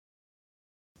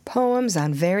Poems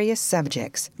on Various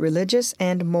Subjects, Religious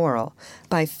and Moral,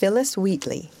 by Phyllis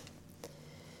Wheatley.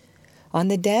 On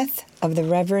the death of the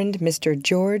Reverend Mr.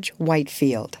 George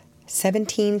Whitefield,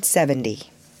 1770.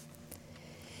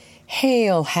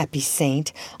 Hail, happy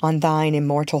saint, on thine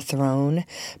immortal throne,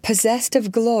 possessed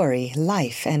of glory,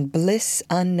 life, and bliss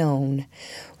unknown.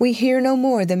 We hear no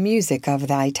more the music of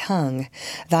thy tongue,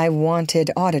 thy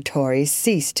wonted auditories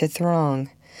cease to throng.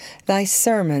 Thy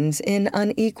sermons in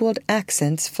unequaled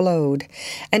accents flowed,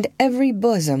 and every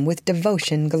bosom with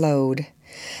devotion glowed.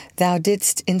 Thou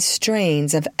didst in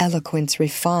strains of eloquence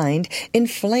refined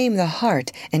inflame the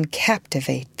heart and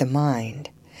captivate the mind.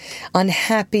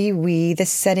 Unhappy we the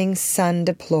setting sun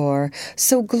deplore,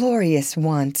 so glorious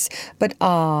once, but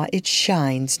it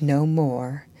shines no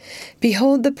more.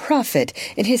 Behold the prophet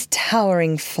in his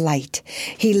towering flight,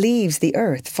 he leaves the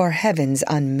earth for heaven's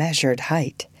unmeasured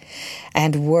height,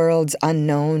 and worlds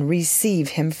unknown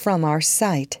receive him from our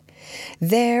sight.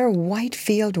 There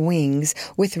Whitefield wings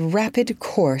with rapid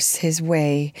course his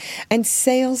way, and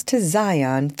sails to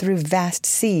Zion through vast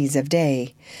seas of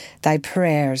day. Thy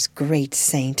prayers, great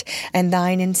saint, and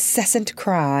thine incessant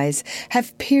cries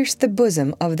have pierced the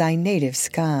bosom of thy native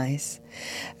skies.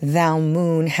 Thou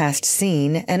moon hast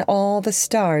seen, and all the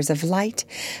stars of light,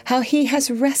 how he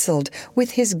has wrestled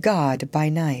with his God by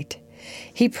night.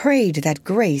 He prayed that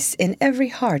grace in every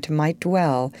heart might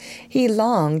dwell. He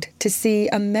longed to see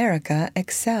America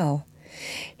excel.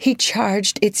 He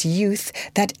charged its youth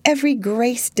that every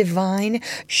grace divine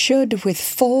should with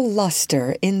full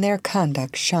luster in their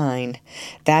conduct shine.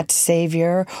 That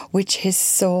Savior which his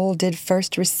soul did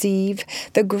first receive,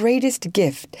 the greatest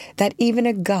gift that even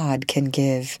a God can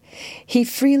give, he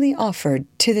freely offered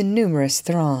to the numerous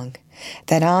throng,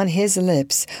 that on his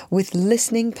lips with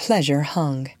listening pleasure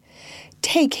hung.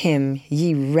 Take him,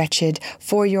 ye wretched,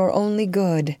 for your only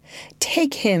good.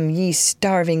 Take him, ye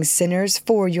starving sinners,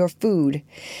 for your food.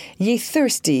 Ye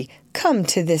thirsty, come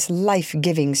to this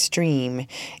life-giving stream.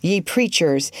 Ye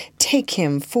preachers, take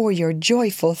him for your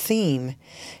joyful theme.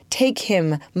 Take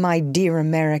him, my dear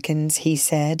Americans, he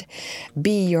said.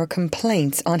 Be your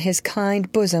complaints on his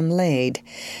kind bosom laid.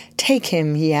 Take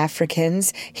him, ye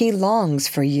Africans, he longs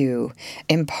for you.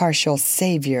 Impartial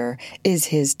Savior is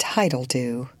his title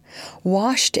due.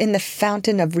 Washed in the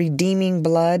fountain of redeeming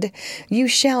blood, you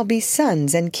shall be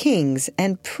sons and kings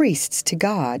and priests to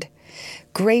God.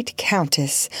 Great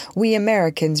Countess, we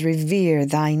Americans revere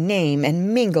thy name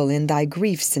and mingle in thy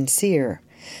grief sincere.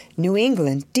 New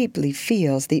England deeply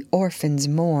feels the orphan's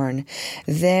mourn.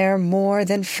 There more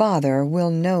than father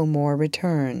will no more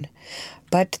return.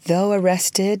 But though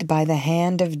arrested by the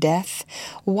hand of death,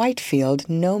 Whitefield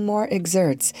no more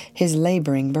exerts his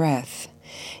laboring breath.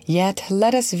 Yet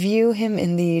let us view him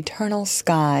in the eternal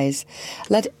skies.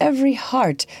 Let every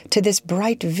heart to this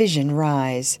bright vision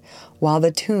rise, while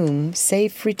the tomb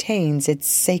safe retains its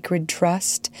sacred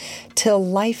trust, till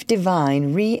life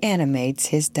divine reanimates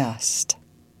his dust.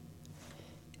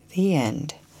 The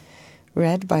End.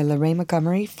 Read by Lorraine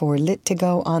Montgomery for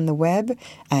Lit2Go on the web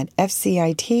at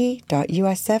fcit.usf.edu.